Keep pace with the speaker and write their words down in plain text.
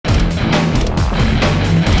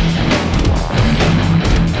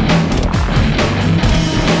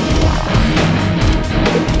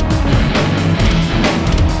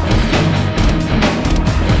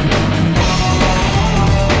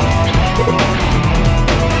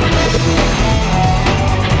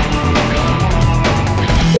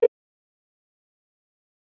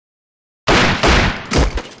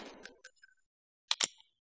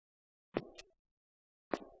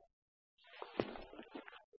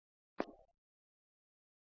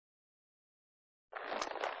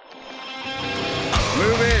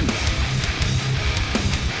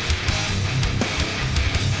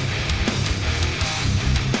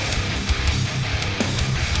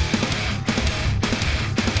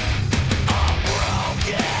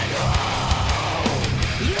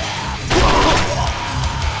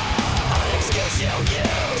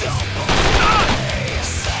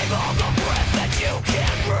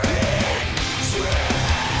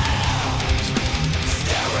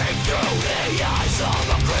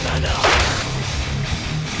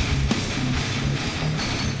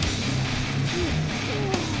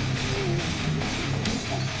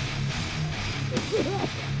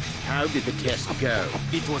How did the test go?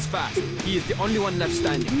 It was fast. He is the only one left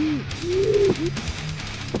standing.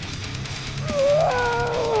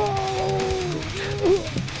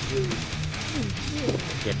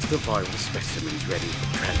 Get the viral specimens ready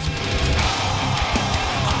for transport.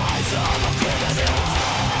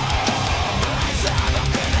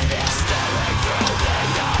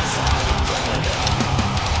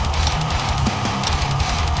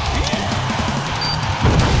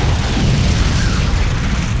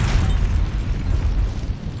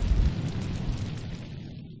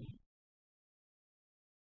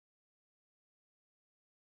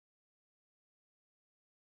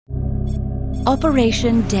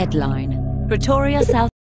 Operation Deadline. Pretoria, South.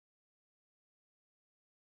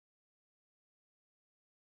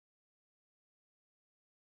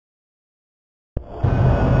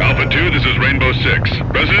 Alpha 2, this is Rainbow 6.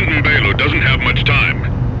 President Mbelu doesn't have much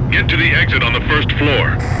time. Get to the exit on the first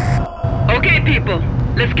floor. Okay, people.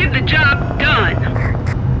 Let's get the job done.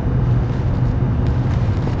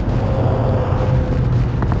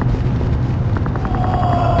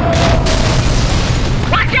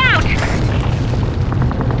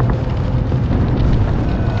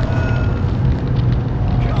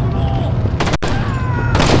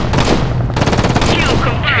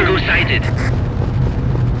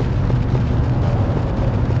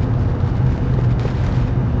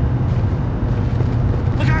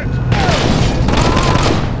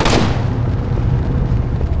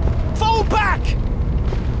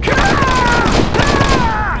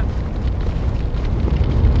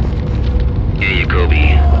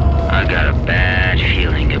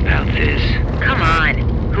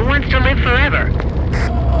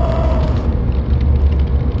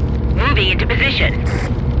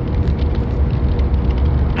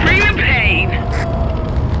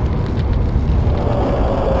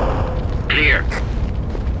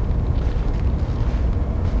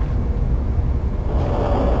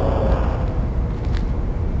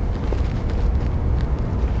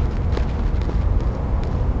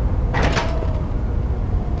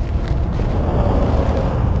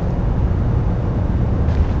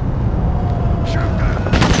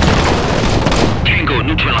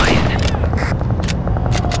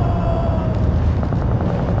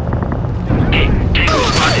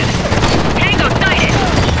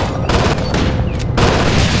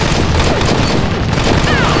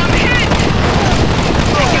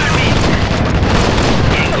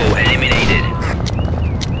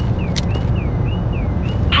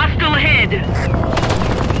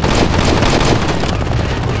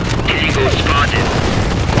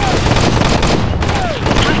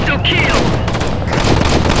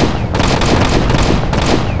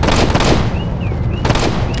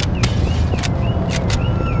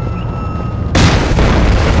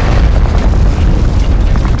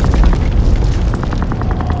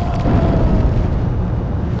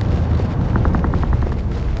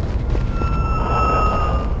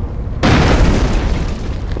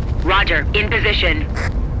 In position.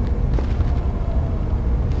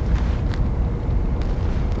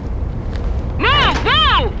 Move!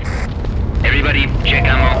 Move! Everybody, check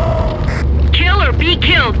ammo. Kill or be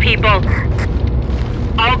killed, people.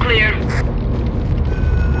 All clear.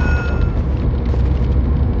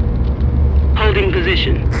 Holding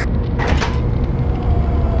position.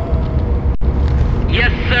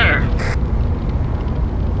 Yes, sir.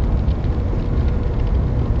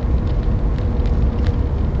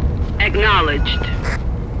 Acknowledged.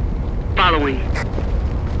 Following.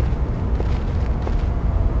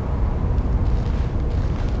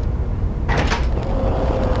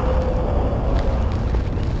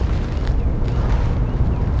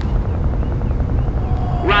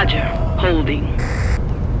 Roger. Holding.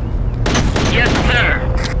 Yes, sir.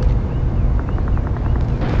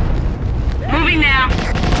 Moving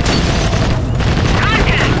now.